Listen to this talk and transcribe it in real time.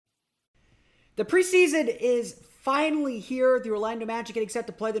The preseason is finally here. The Orlando Magic getting set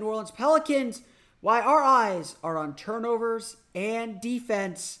to play the New Orleans Pelicans. While our eyes are on turnovers and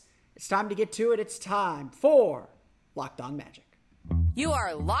defense, it's time to get to it. It's time for Locked On Magic. You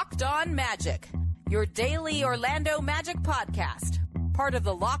are Locked On Magic, your daily Orlando Magic podcast. Part of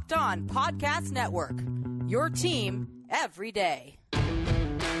the Locked On Podcast Network, your team every day.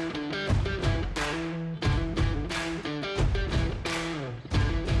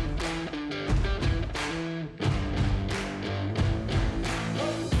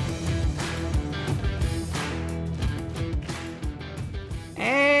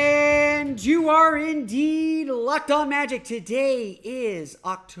 And you are indeed Locked On Magic. Today is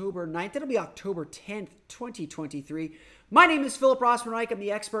October 9th. It'll be October 10th, 2023. My name is Philip Rossman-Reich. I'm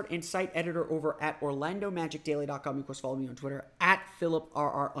the expert and site editor over at OrlandoMagicDaily.com. You, of course, follow me on Twitter at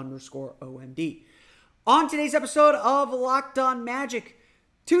PhilipRR_OMD. On today's episode of Locked On Magic,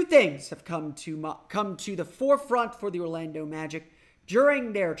 two things have come to the forefront for the Orlando Magic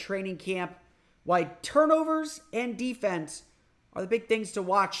during their training camp. Why turnovers and defense are the big things to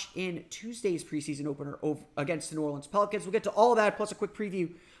watch in Tuesday's preseason opener against the New Orleans Pelicans. We'll get to all that, plus a quick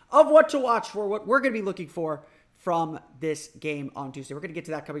preview of what to watch for, what we're going to be looking for from this game on Tuesday. We're going to get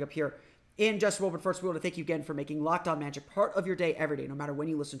to that coming up here in just a moment. First, we want to thank you again for making Locked On Magic part of your day every day, no matter when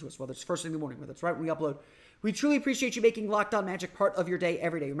you listen to us, whether it's first thing in the morning, whether it's right when we upload. We truly appreciate you making Locked On Magic part of your day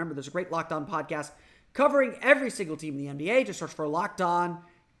every day. Remember, there's a great Locked On podcast covering every single team in the NBA. Just search for Locked On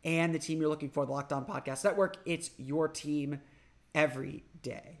and the team you're looking for, the Locked On Podcast Network. It's your team every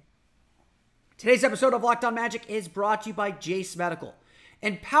day. Today's episode of Locked On Magic is brought to you by Jace Medical.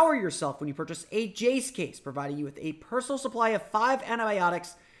 Empower yourself when you purchase a Jace case, providing you with a personal supply of 5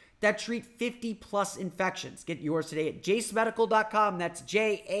 antibiotics that treat 50 plus infections. Get yours today at jacemedical.com. That's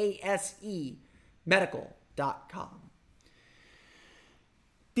JASE medical.com.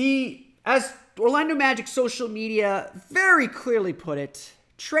 As Orlando Magic social media very clearly put it,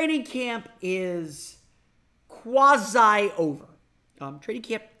 training camp is quasi over. Training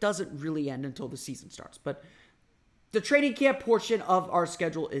camp doesn't really end until the season starts, but the training camp portion of our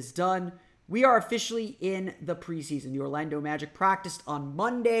schedule is done. We are officially in the preseason. The Orlando Magic practiced on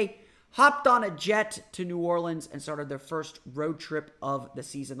Monday, hopped on a jet to New Orleans, and started their first road trip of the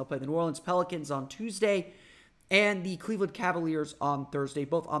season. They'll play the New Orleans Pelicans on Tuesday and the Cleveland Cavaliers on Thursday,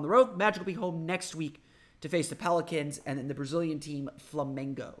 both on the road. Magic will be home next week to face the Pelicans and then the Brazilian team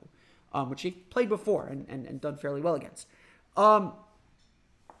Flamengo, which they've played before and done fairly well against.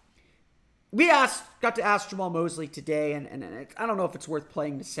 We got to ask Jamal Mosley today, and I don't know if it's worth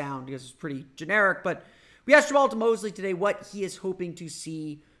playing the sound because it's pretty generic, but we asked Jamal Mosley today what he is hoping to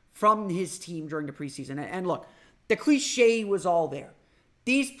see from his team during the preseason. And look, the cliche was all there.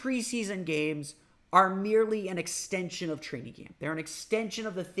 These preseason games are merely an extension of training camp. They're an extension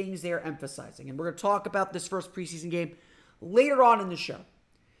of the things they're emphasizing. And we're going to talk about this first preseason game later on in the show.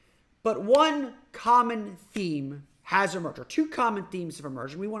 But one common theme has emerged, or two common themes have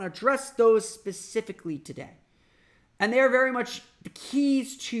emerged, and we want to address those specifically today. And they're very much the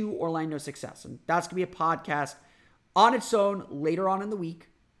keys to Orlando's success. And that's going to be a podcast on its own later on in the week.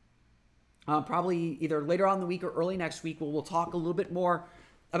 Probably either later on in the week or early next week, where we'll talk a little bit more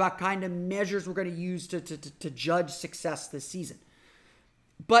about kind of measures we're going to use to judge success this season.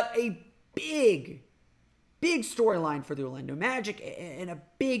 But a big storyline for the Orlando Magic, and a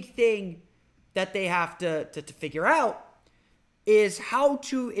big thing that they have to figure out, is how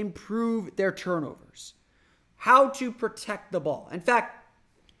to improve their turnovers, how to protect the ball. In fact,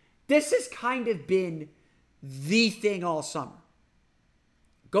 this has kind of been the thing all summer.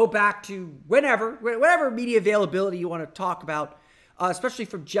 Go back to whatever media availability you want to talk about, especially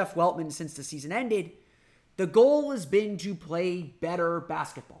from Jeff Weltman since the season ended. The goal has been to play better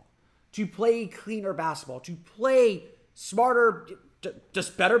basketball, to play cleaner basketball, to play smarter,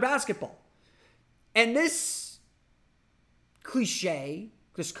 just better basketball. And this cliche,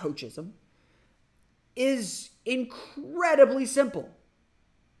 this coachism, is incredibly simple.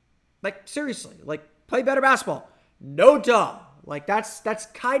 Like, seriously, like, play better basketball. No duh. Like, that's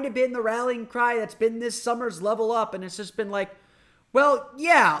kind of been the rallying cry. That's been this summer's level up. And it's just been like, well,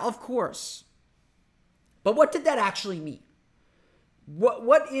 yeah, of course. But what did that actually mean?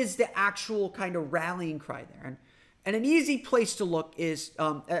 What is the actual kind of rallying cry there? And an easy place to look is,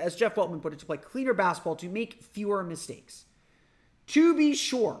 as Jeff Weltman put it, to play cleaner basketball, to make fewer mistakes. To be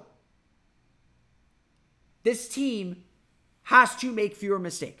sure, this team has to make fewer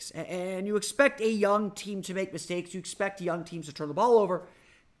mistakes. And you expect a young team to make mistakes. You expect young teams to turn the ball over.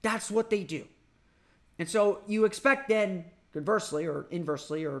 That's what they do. And so you expect then, conversely or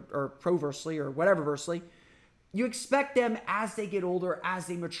inversely or proversely or whatever versely, you expect them as they get older, as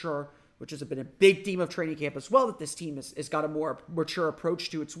they mature, which has been a big theme of training camp as well, that this team has got a more mature approach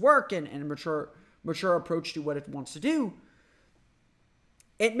to its work and a mature approach to what it wants to do.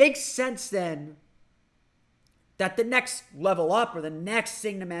 It makes sense then that the next level up or the next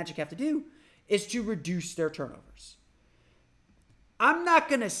thing the Magic have to do is to reduce their turnovers. I'm not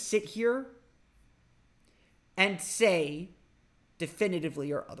going to sit here and say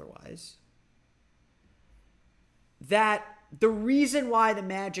definitively or otherwise that the reason why the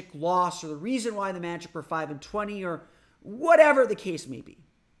Magic lost or the reason why the Magic were 5-20 or whatever the case may be,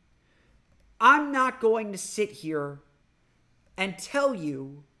 I'm not going to sit here and tell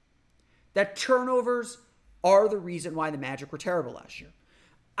you that turnovers are the reason why the Magic were terrible last year.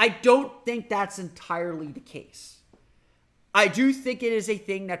 I don't think that's entirely the case. I do think it is a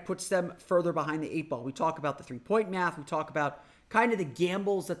thing that puts them further behind the eight ball. We talk about the three-point math. We talk about kind of the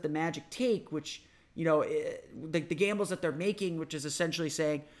gambles that the Magic take, which, the gambles that they're making, which is essentially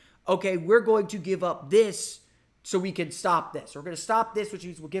saying, okay, we're going to give up this so we can stop this. We're going to stop this, which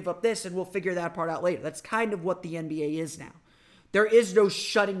means we'll give up this, and we'll figure that part out later. That's kind of what the NBA is now. There is no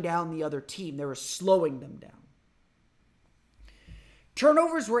shutting down the other team. There is slowing them down.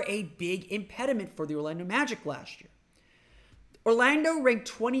 Turnovers were a big impediment for the Orlando Magic last year. Orlando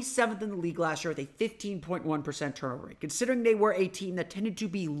ranked 27th in the league last year with a 15.1% turnover rate, considering they were a team that tended to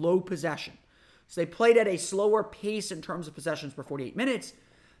be low possession. So they played at a slower pace in terms of possessions per 48 minutes.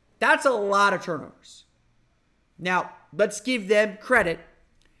 That's a lot of turnovers. Now, let's give them credit.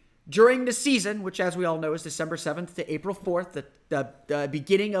 During the season, which as we all know is December 7th to April 4th, the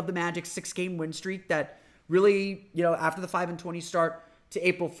beginning of the Magic's 6-game win streak that really, after the 5-20 start to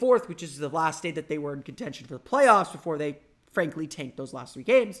April 4th, which is the last day that they were in contention for the playoffs before they frankly tanked those last 3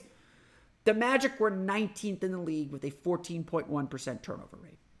 games, the Magic were 19th in the league with a 14.1% turnover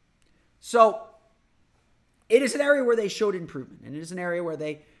rate. So it is an area where they showed improvement, and it is an area where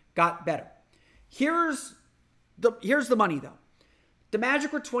they got better. Here's the money, though. The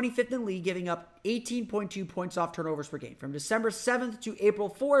Magic were 25th in the league, giving up 18.2 points off turnovers per game. From December 7th to April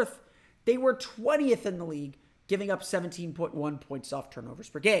 4th, they were 20th in the league, giving up 17.1 points off turnovers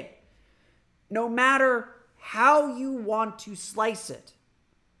per game. No matter how you want to slice it,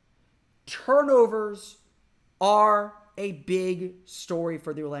 turnovers are a big story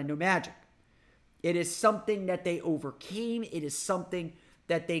for the Orlando Magic. It is something that they overcame. It is something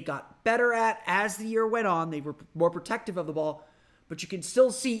that they got better at as the year went on. They were more protective of the ball. But you can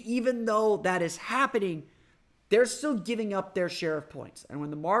still see, even though that is happening, they're still giving up their share of points. And when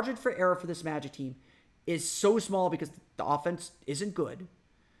the margin for error for this Magic team is so small because the offense isn't good,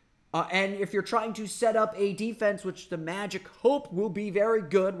 and if you're trying to set up a defense, which the Magic hope will be very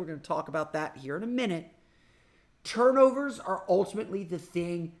good, we're going to talk about that here in a minute, turnovers are ultimately the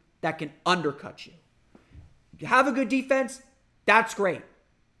thing that can undercut you. You have a good defense, that's great.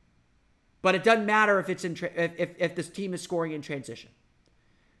 But it doesn't matter if it's if this team is scoring in transition.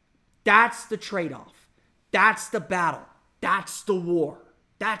 That's the trade-off. That's the battle. That's the war.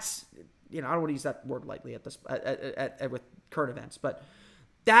 That's, I don't want to use that word lightly at this with current events, but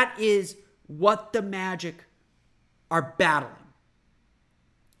that is what the Magic are battling.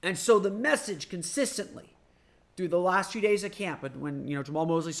 And so the message consistently through the last few days of camp, and when Jamal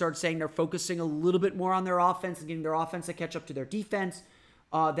Mosley started saying they're focusing a little bit more on their offense and getting their offense to catch up to their defense,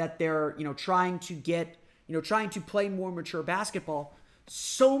 that they're trying to play more mature basketball.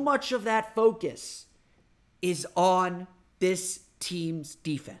 So much of that focus is on this team's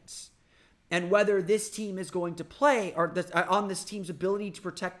defense, and whether this team is going to play or on this team's ability to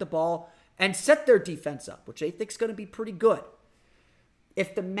protect the ball and set their defense up, which they think is going to be pretty good.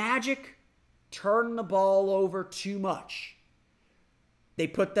 If the Magic turn the ball over too much, they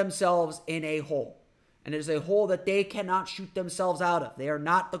put themselves in a hole. And it is a hole that they cannot shoot themselves out of. They are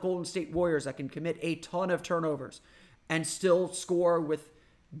not the Golden State Warriors that can commit a ton of turnovers and still score with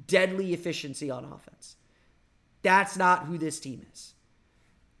deadly efficiency on offense. That's not who this team is.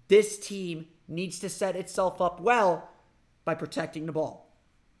 This team needs to set itself up well by protecting the ball.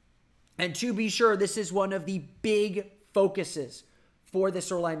 And to be sure, this is one of the big focuses for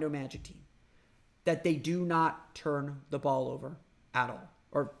this Orlando Magic team, that they do not turn the ball over at all.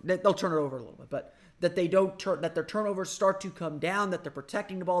 Or they'll turn it over a little bit, but that they don't that their turnovers start to come down, that they're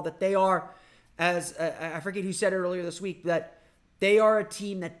protecting the ball, that they are, as I forget who said it earlier this week, that they are a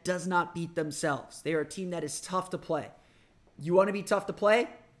team that does not beat themselves. They are a team that is tough to play. You want to be tough to play?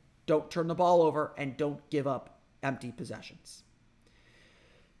 Don't turn the ball over and don't give up empty possessions.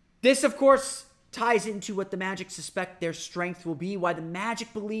 This, of course, ties into what the Magic suspect their strength will be, why the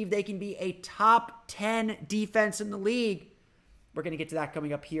Magic believe they can be a top 10 defense in the league. We're going to get to that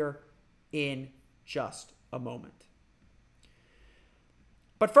coming up here in just a moment.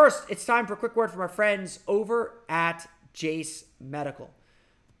 But first, it's time for a quick word from our friends over at Jace Medical.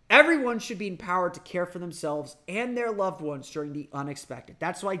 Everyone should be empowered to care for themselves and their loved ones during the unexpected.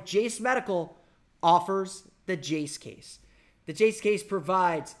 That's why Jace Medical offers the Jace Case. The Jace Case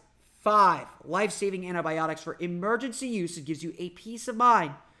provides 5 life-saving antibiotics for emergency use. It gives you a peace of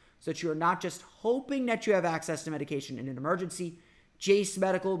mind so that you are not just hoping that you have access to medication in an emergency. Jace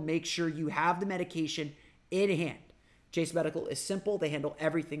Medical makes sure you have the medication in hand. Jace Medical is simple. They handle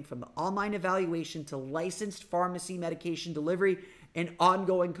everything from the online evaluation to licensed pharmacy medication delivery and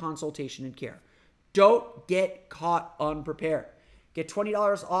ongoing consultation and care. Don't get caught unprepared. Get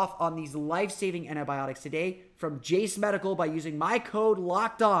 $20 off on these life-saving antibiotics today from Jace Medical by using my code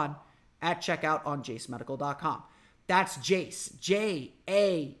LOCKEDON at checkout on jacemedical.com. That's Jace,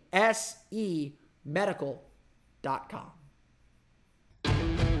 Jase, medical.com.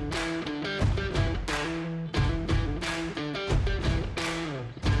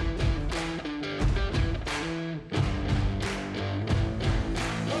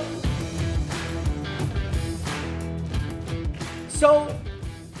 So,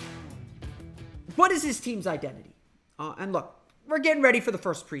 what is his team's identity? And look, we're getting ready for the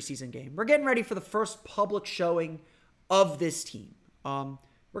first preseason game. We're getting ready for the first public showing of this team.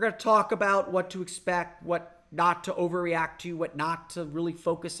 We're going to talk about what to expect, what not to overreact to, what not to really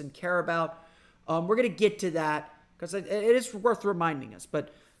focus and care about. We're going to get to that because it is worth reminding us.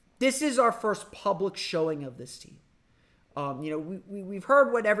 But this is our first public showing of this team. We've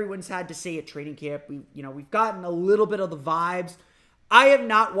heard what everyone's had to say at training camp. We've gotten a little bit of the vibes. I have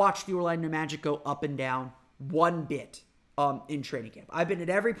not watched the Orlando Magic go up and down one bit in training camp. I've been at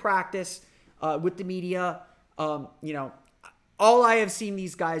every practice with the media. All I have seen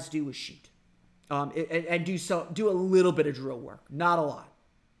these guys do is shoot and do a little bit of drill work, not a lot.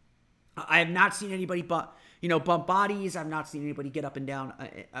 I have not seen anybody bump bodies. I've not seen anybody get up and down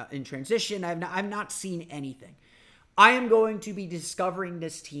in transition. I've not seen anything. I am going to be discovering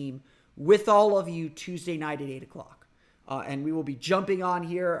this team with all of you Tuesday night at 8 o'clock. And we will be jumping on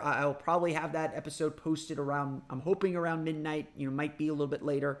here. I will probably have that episode posted around, I'm hoping around midnight, might be a little bit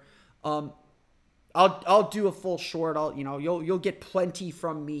later. I'll do a full short. You'll get plenty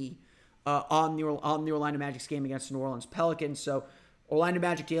from me on the Orlando Magic's game against the New Orleans Pelicans. So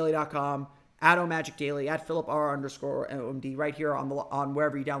OrlandoMagicDaily.com, at OMagicDaily, at @Philip_R_OMD, right here on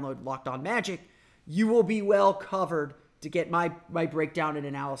wherever you download Locked On Magic. You will be well covered to get my breakdown and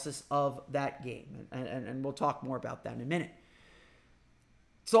analysis of that game. And we'll talk more about that in a minute.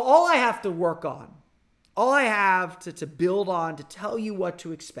 So all I have to work on, all I have to build on, to tell you what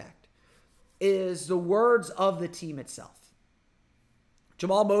to expect, is the words of the team itself.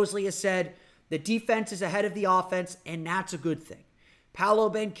 Jamal Mosley has said the defense is ahead of the offense, and that's a good thing. Paolo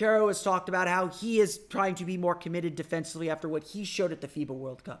Banchero has talked about how he is trying to be more committed defensively after what he showed at the FIBA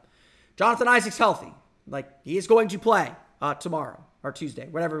World Cup. Jonathan Isaac's healthy. He is going to play tomorrow or Tuesday,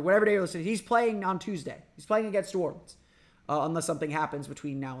 whatever day you're listening. He's playing on Tuesday. He's playing against New Orleans, unless something happens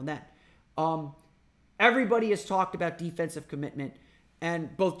between now and then. Everybody has talked about defensive commitment,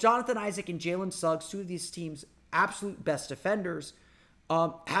 and both Jonathan Isaac and Jalen Suggs, two of these teams' absolute best defenders,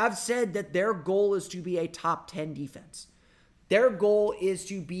 have said that their goal is to be a top 10 defense. Their goal is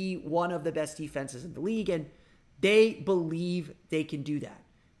to be one of the best defenses in the league, and they believe they can do that.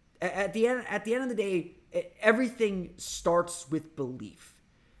 At the end of the day, everything starts with belief.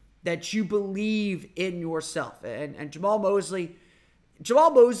 That you believe in yourself. And Jamal Mosley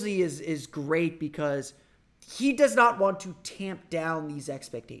is great because he does not want to tamp down these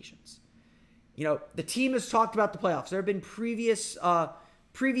expectations. The team has talked about the playoffs. There have been previous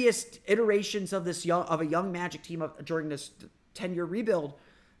iterations of a young Magic team during this 10-year rebuild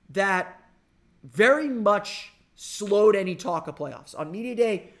that very much slowed any talk of playoffs. On media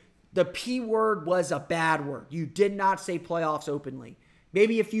day, the P word was a bad word. You did not say playoffs openly.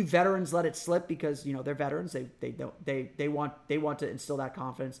 Maybe a few veterans let it slip because they're veterans. They want to instill that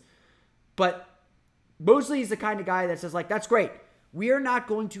confidence. But Mosley is the kind of guy that says that's great. We are not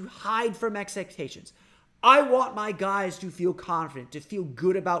going to hide from expectations. I want my guys to feel confident, to feel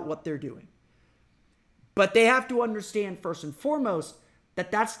good about what they're doing. But they have to understand first and foremost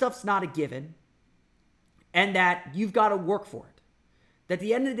that stuff's not a given, and that you've got to work for it. At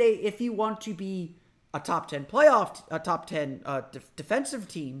the end of the day, if you want to be a top 10 defensive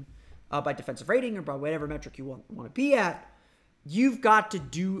team by defensive rating or by whatever metric you want to be at, you've got to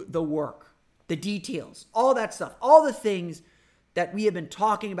do the work, the details, all that stuff, all the things that we have been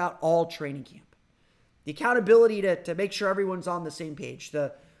talking about all training camp. The accountability to make sure everyone's on the same page,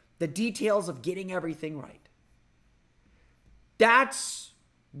 the details of getting everything right. That's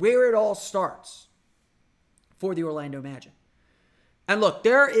where it all starts for the Orlando Magic. And look,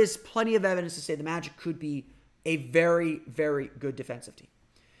 there is plenty of evidence to say the Magic could be a very, very good defensive team.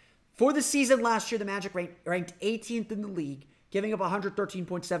 For the season last year, the Magic ranked 18th in the league, giving up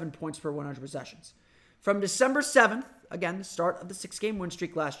 113.7 points per 100 possessions. From December 7th, again, the start of the 6-game win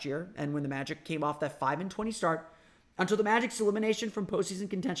streak last year, and when the Magic came off that 5-20 start, until the Magic's elimination from postseason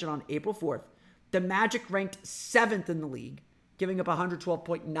contention on April 4th, the Magic ranked 7th in the league, giving up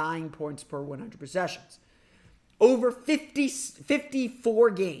 112.9 points per 100 possessions. Over 54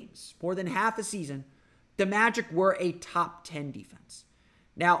 games, more than half a season, the Magic were a top 10 defense.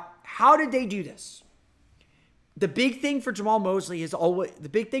 Now, how did they do this? The big thing for Jamal Mosley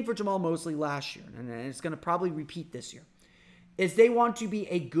last year, and it's going to probably repeat this year, is they want to be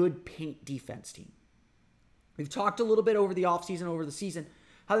a good paint defense team. We've talked a little bit over the offseason, over the season,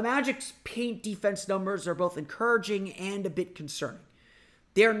 how the Magic's paint defense numbers are both encouraging and a bit concerning.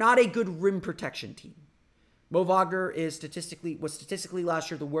 They are not a good rim protection team. Mo Wagner was statistically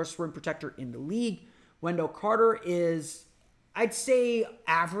last year the worst rim protector in the league. Wendell Carter is, I'd say,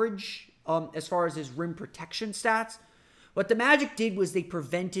 average as far as his rim protection stats. What the Magic did was they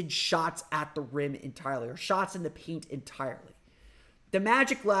prevented shots at the rim entirely, or shots in the paint entirely. The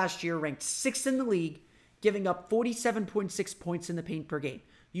Magic last year ranked 6th in the league, giving up 47.6 points in the paint per game.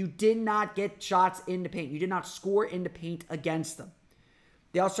 You did not get shots in the paint. You did not score in the paint against them.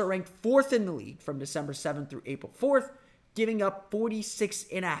 They also ranked 4th in the league from December 7th through April 4th, giving up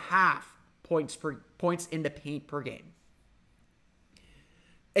 46.5 points in the paint per game.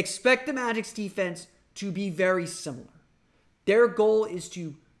 Expect the Magic's defense to be very similar. Their goal is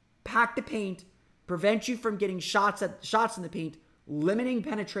to pack the paint, prevent you from getting shots in the paint, limiting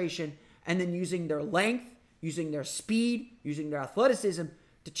penetration, and then using their length, using their speed, using their athleticism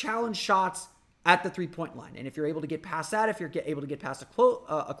to challenge shots at the three-point line. And if you're able to get past that, if you're able to get past a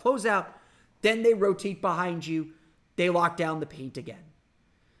closeout, then they rotate behind you. They lock down the paint again.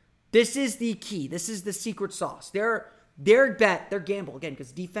 This is the key. This is the secret sauce. Their gamble, again,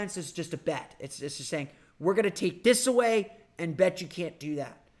 because defense is just a bet. It's just saying, we're going to take this away and bet you can't do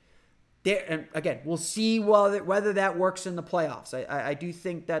that. And again, we'll see whether that works in the playoffs. I do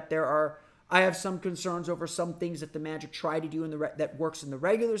think that I have some concerns over some things that the Magic try to do that works in the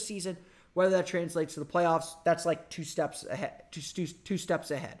regular season. Whether that translates to the playoffs, that's like two steps ahead. Two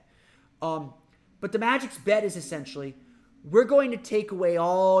steps ahead. But the Magic's bet is essentially, we're going to take away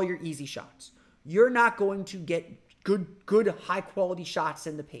all your easy shots. You're not going to get good high-quality shots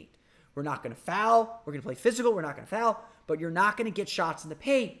in the paint. We're not going to foul. We're going to play physical. We're not going to foul. But you're not going to get shots in the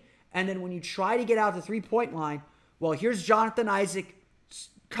paint. And then when you try to get out the three-point line, well, here's Jonathan Isaac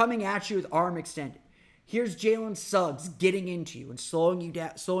coming at you with arm extended. Here's Jalen Suggs getting into you and slowing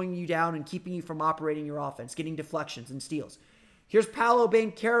you down and keeping you from operating your offense, getting deflections and steals. Here's Paolo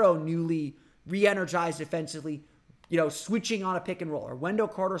Banchero, newly re-energized defensively, switching on a pick and roll, or Wendell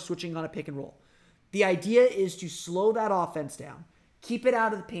Carter switching on a pick and roll. The idea is to slow that offense down, keep it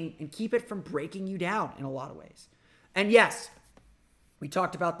out of the paint, and keep it from breaking you down in a lot of ways. And yes, we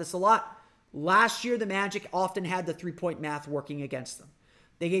talked about this a lot. Last year, the Magic often had the three-point math working against them.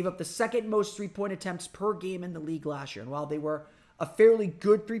 They gave up the second most three-point attempts per game in the league last year. And while they were a fairly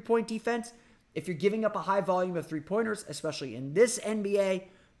good three-point defense, if you're giving up a high volume of three-pointers, especially in this NBA,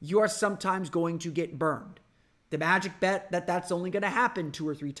 you are sometimes going to get burned. The Magic bet that that's only going to happen 2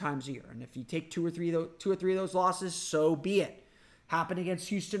 or 3 times a year. And if you take two or three of those losses, so be it. Happened against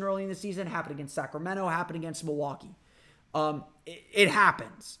Houston early in the season, happened against Sacramento, happened against Milwaukee. It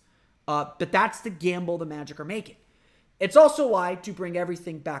happens. But that's the gamble the Magic are making. It's also why, to bring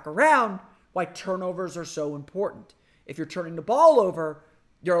everything back around, why turnovers are so important. If you're turning the ball over,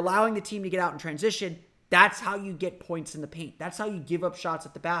 you're allowing the team to get out in transition. That's how you get points in the paint. That's how you give up shots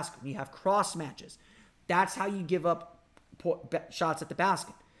at the basket. When you have cross matches, that's how you give up shots at the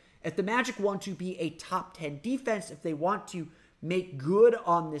basket. If the Magic want to be a top 10 defense, if they want to make good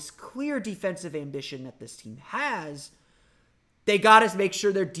on this clear defensive ambition that this team has, they got to make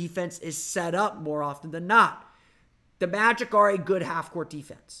sure their defense is set up more often than not. The Magic are a good half-court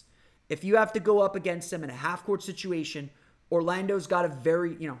defense. If you have to go up against them in a half-court situation, Orlando's got a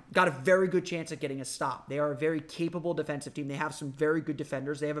very good chance at getting a stop. They are a very capable defensive team. They have some very good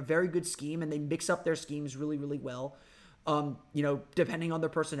defenders. They have a very good scheme, and they mix up their schemes really, really well, depending on their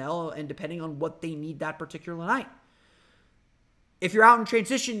personnel and depending on what they need that particular night. If you're out in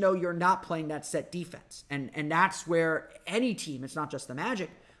transition, though, you're not playing that set defense. And that's where any team, it's not just the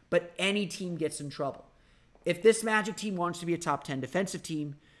Magic, but any team gets in trouble. If this Magic team wants to be a top 10 defensive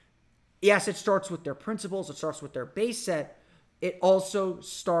team, yes, it starts with their principles. It starts with their base set. It also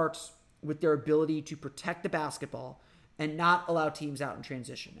starts with their ability to protect the basketball and not allow teams out in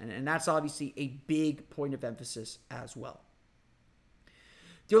transition. And that's obviously a big point of emphasis as well.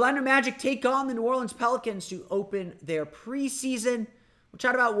 The Orlando Magic take on the New Orleans Pelicans to open their preseason. We'll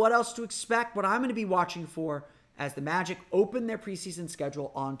chat about what else to expect, what I'm going to be watching for as the Magic open their preseason schedule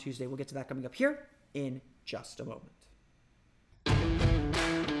on Tuesday. We'll get to that coming up here in just a moment.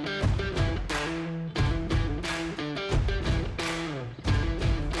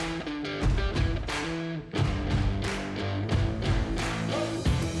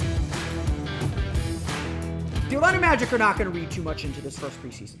 The Orlando Magic are not going to read too much into this first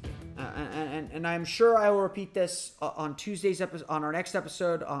preseason game. And I'm sure I will repeat this on Tuesday's episode, on our next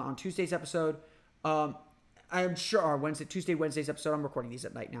episode, on Tuesday's episode. I'm sure our Wednesday's episode. I'm recording these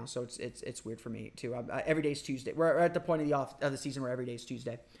at night now, so it's weird for me too. Every day's Tuesday. We're at the point of the season where every day is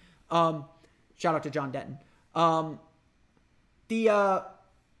Tuesday. Shout out to John Denton. The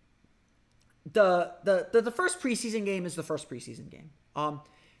first preseason game is the first preseason game.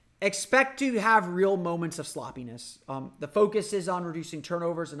 Expect to have real moments of sloppiness. The focus is on reducing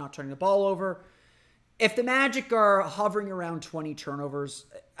turnovers and not turning the ball over. If the Magic are hovering around 20 turnovers,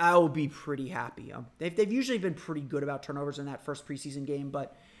 I will be pretty happy. They've usually been pretty good about turnovers in that first preseason game,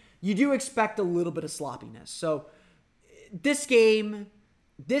 but you do expect a little bit of sloppiness. So this game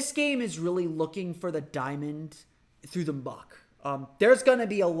is really looking for the diamond through the muck. There's going to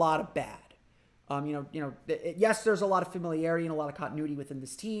be a lot of bad. Yes, there's a lot of familiarity and a lot of continuity within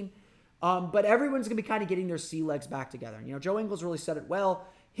this team, but everyone's going to be kind of getting their sea legs back together. Joe Ingles really said it well.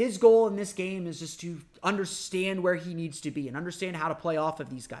 His goal in this game is just to understand where he needs to be and understand how to play off of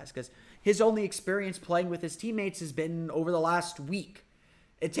these guys, because his only experience playing with his teammates has been over the last week.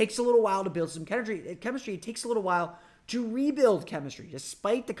 It takes a little while to build some chemistry. It takes a little while to rebuild chemistry.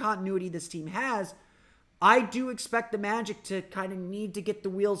 Despite the continuity this team has, I do expect the Magic to kind of need to get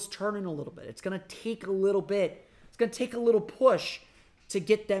the wheels turning a little bit. It's going to take a little bit. It's going to take a little push to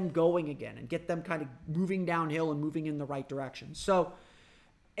get them going again and get them kind of moving downhill and moving in the right direction. So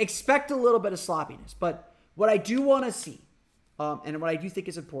expect a little bit of sloppiness. But what I do want to see, and what I do think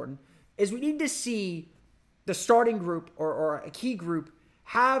is important, is we need to see the starting group or a key group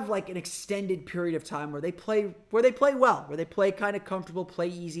have like an extended period of time where they play well, where they play kind of comfortable, play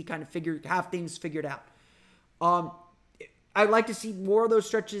easy, kind of have things figured out. I'd like to see more of those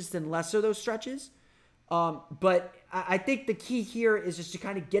stretches than less of those stretches. But I think the key here is just to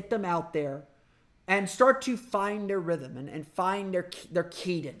kind of get them out there and start to find their rhythm and find their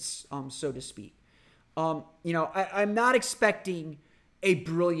cadence, so to speak. I'm not expecting a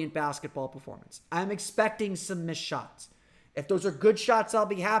brilliant basketball performance. I'm expecting some missed shots. If those are good shots, I'll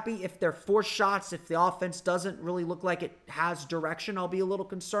be happy. If they're forced shots, if the offense doesn't really look like it has direction, I'll be a little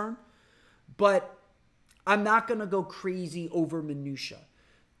concerned. But I'm not going to go crazy over minutia.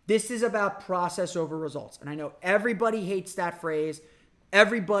 This is about process over results. And I know everybody hates that phrase.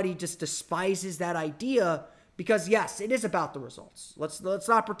 Everybody just despises that idea because, yes, it is about the results. Let's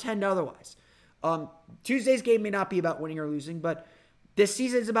not pretend otherwise. Tuesday's game may not be about winning or losing, but this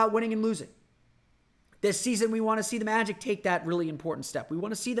season is about winning and losing. This season, we want to see the Magic take that really important step. We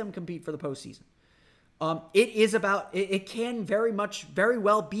want to see them compete for the postseason. It can very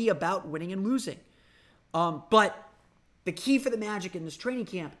well be about winning and losing. But the key for the Magic in this training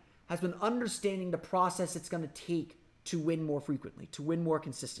camp has been understanding the process it's going to take to win more frequently, to win more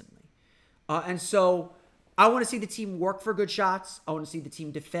consistently. And so I want to see the team work for good shots. I want to see the team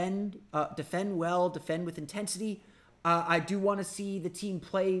defend well, defend with intensity. I do want to see the team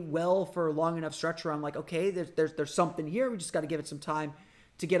play well for a long enough stretch where I'm like, okay, there's something here. We just got to give it some time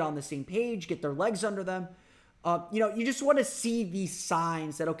to get on the same page, get their legs under them. You just want to see these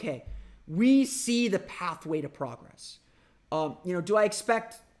signs that, okay, we see the pathway to progress. Do I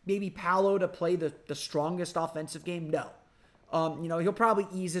expect maybe Paolo to play the strongest offensive game? No. He'll probably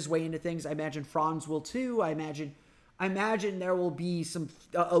ease his way into things. I imagine Franz will too. I imagine there will be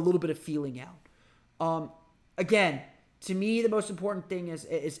a little bit of feeling out. Again, to me, the most important thing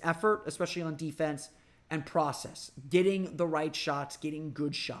is effort, especially on defense, and process. Getting the right shots, getting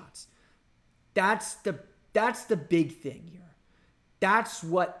good shots. That's the big thing here. That's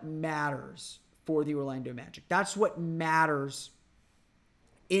what matters for the Orlando Magic. That's what matters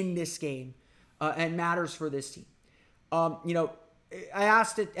in this game and matters for this team. I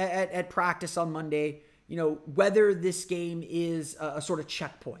asked it at practice on Monday, whether this game is a sort of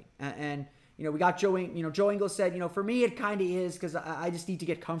checkpoint. And we got Joe Ingles said, for me, it kind of is because I just need to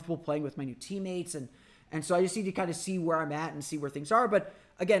get comfortable playing with my new teammates. And so I just need to kind of see where I'm at and see where things are. But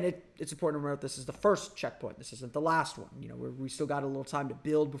again, it's important to remember this is the first checkpoint. This isn't the last one. We still got a little time to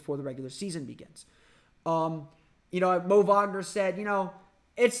build before the regular season begins. Mo Wagner said,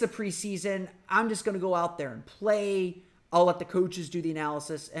 it's the preseason. I'm just going to go out there and play. I'll let the coaches do the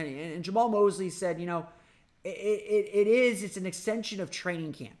analysis. And Jamal Mosley said, it's an extension of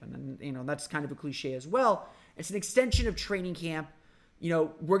training camp. And that's kind of a cliche as well. It's an extension of training camp.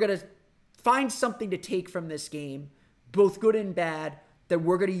 We're going to find something to take from this game, both good and bad, that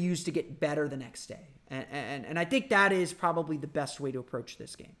we're going to use to get better the next day. And I think that is probably the best way to approach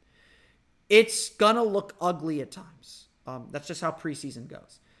this game. It's going to look ugly at times. That's just how preseason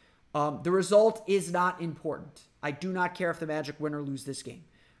goes. The result is not important. I do not care if the Magic win or lose this game.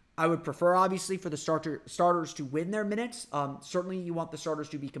 I would prefer, obviously, for the starters to win their minutes. Certainly, you want the starters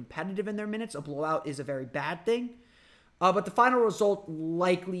to be competitive in their minutes. A blowout is a very bad thing. But the final result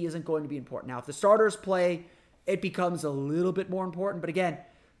likely isn't going to be important. Now, if the starters play, it becomes a little bit more important. But again,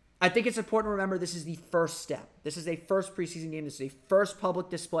 I think it's important to remember this is the first step. This is a first preseason game. This is a first public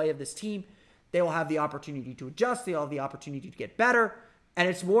display of this team. They will have the opportunity to adjust. They'll have the opportunity to get better. And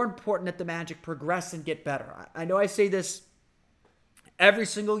it's more important that the Magic progress and get better. I know I say this every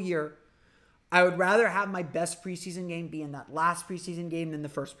single year. I would rather have my best preseason game be in that last preseason game than the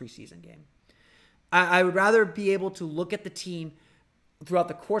first preseason game. I would rather be able to look at the team throughout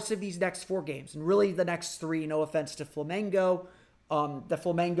the course of these next 4 games, and really the next 3, no offense to Flamengo. The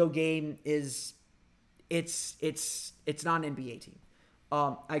Flamengo game it's not an NBA team.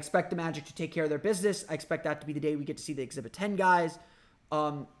 I expect the Magic to take care of their business. I expect that to be the day we get to see the Exhibit 10 guys,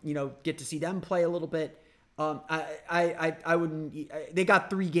 get to see them play a little bit. I wouldn't. They got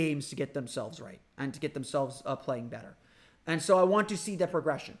 3 games to get themselves right and to get themselves playing better, and so I want to see the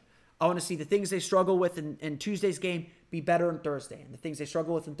progression. I want to see the things they struggle with in Tuesday's game be better on Thursday, and the things they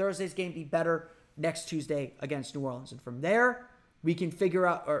struggle with in Thursday's game be better next Tuesday against New Orleans. And from there, we can figure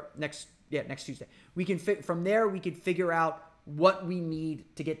out, next Tuesday, from there we can figure out what we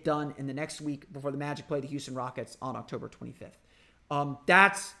need to get done in the next week before the Magic play the Houston Rockets on October 25th.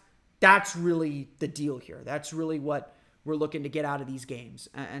 That's really the deal here. That's really what we're looking to get out of these games.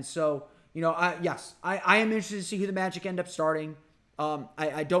 And so, I am interested to see who the Magic end up starting.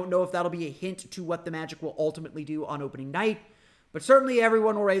 I don't know if that'll be a hint to what the Magic will ultimately do on opening night, but certainly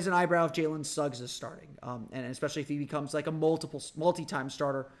everyone will raise an eyebrow if Jalen Suggs is starting, and especially if he becomes like a multi-time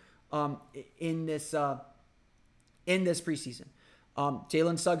starter in this preseason.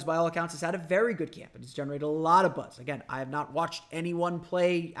 Jalen Suggs, by all accounts, has had a very good camp and has generated a lot of buzz. Again, I have not watched anyone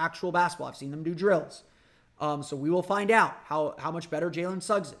play actual basketball. I've seen them do drills. So we will find out how much better Jalen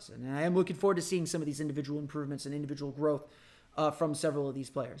Suggs is, and I am looking forward to seeing some of these individual improvements and individual growth from several of these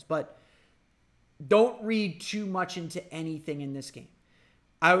players. But don't read too much into anything in this game.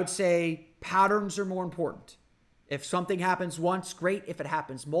 I would say patterns are more important. If something happens once, great. If it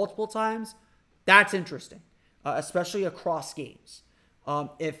happens multiple times, that's interesting, especially across games.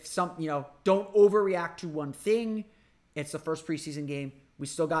 Don't overreact to one thing. It's the first preseason game. We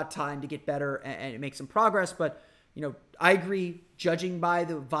still got time to get better and make some progress. But, I agree, judging by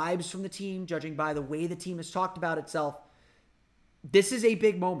the vibes from the team, judging by the way the team has talked about itself, this is a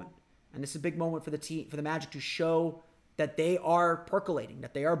big moment, and this is a big moment for the team, for the Magic to show that they are percolating,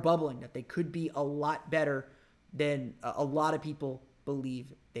 that they are bubbling, that they could be a lot better than a lot of people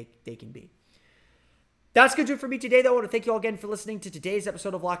believe they can be. That's going to do it for me today, though. I want to thank you all again for listening to today's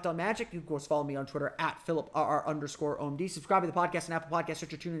episode of Locked On Magic. You can, of course, follow me on Twitter at @PhilipRR_OMD. Subscribe to the podcast on Apple Podcasts,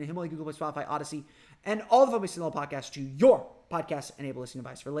 Stitcher, TuneIn, Himalaya, Google Play, Spotify, Odyssey, and all the focus on the podcast to your podcast-enabled listening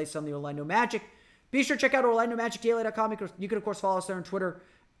device. For the latest on the Orlando Magic, be sure to check out OrlandoMagicDaily.com. You can, of course, follow us there on Twitter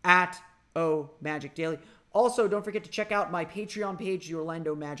at @OMagicDaily. Also, don't forget to check out my Patreon page, the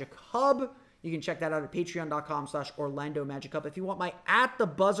Orlando Magic Hub. You can check that out at patreon.com/Orlando Magic Hub. If you want my at the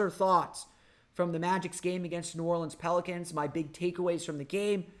buzzer thoughts from the Magic's game against New Orleans Pelicans, my big takeaways from the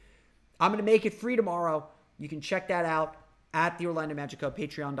game, I'm going to make it free tomorrow. You can check that out at the Orlando Magic Hub,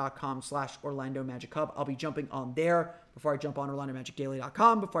 patreon.com/Orlando Magic Hub. I'll be jumping on there before I jump on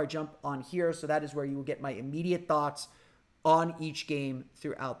OrlandoMagicDaily.com, before I jump on here. So that is where you will get my immediate thoughts on each game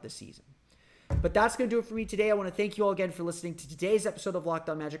throughout the season. But that's going to do it for me today. I want to thank you all again for listening to today's episode of Locked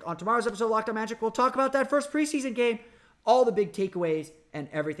On Magic. On tomorrow's episode of Locked On Magic, we'll talk about that first preseason game, all the big takeaways, and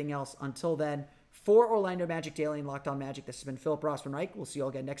everything else. Until then, for Orlando Magic Daily and Locked On Magic, this has been Philip Rossman-Reich. We'll see you all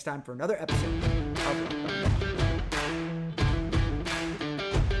again next time for another episode of Locked On Magic.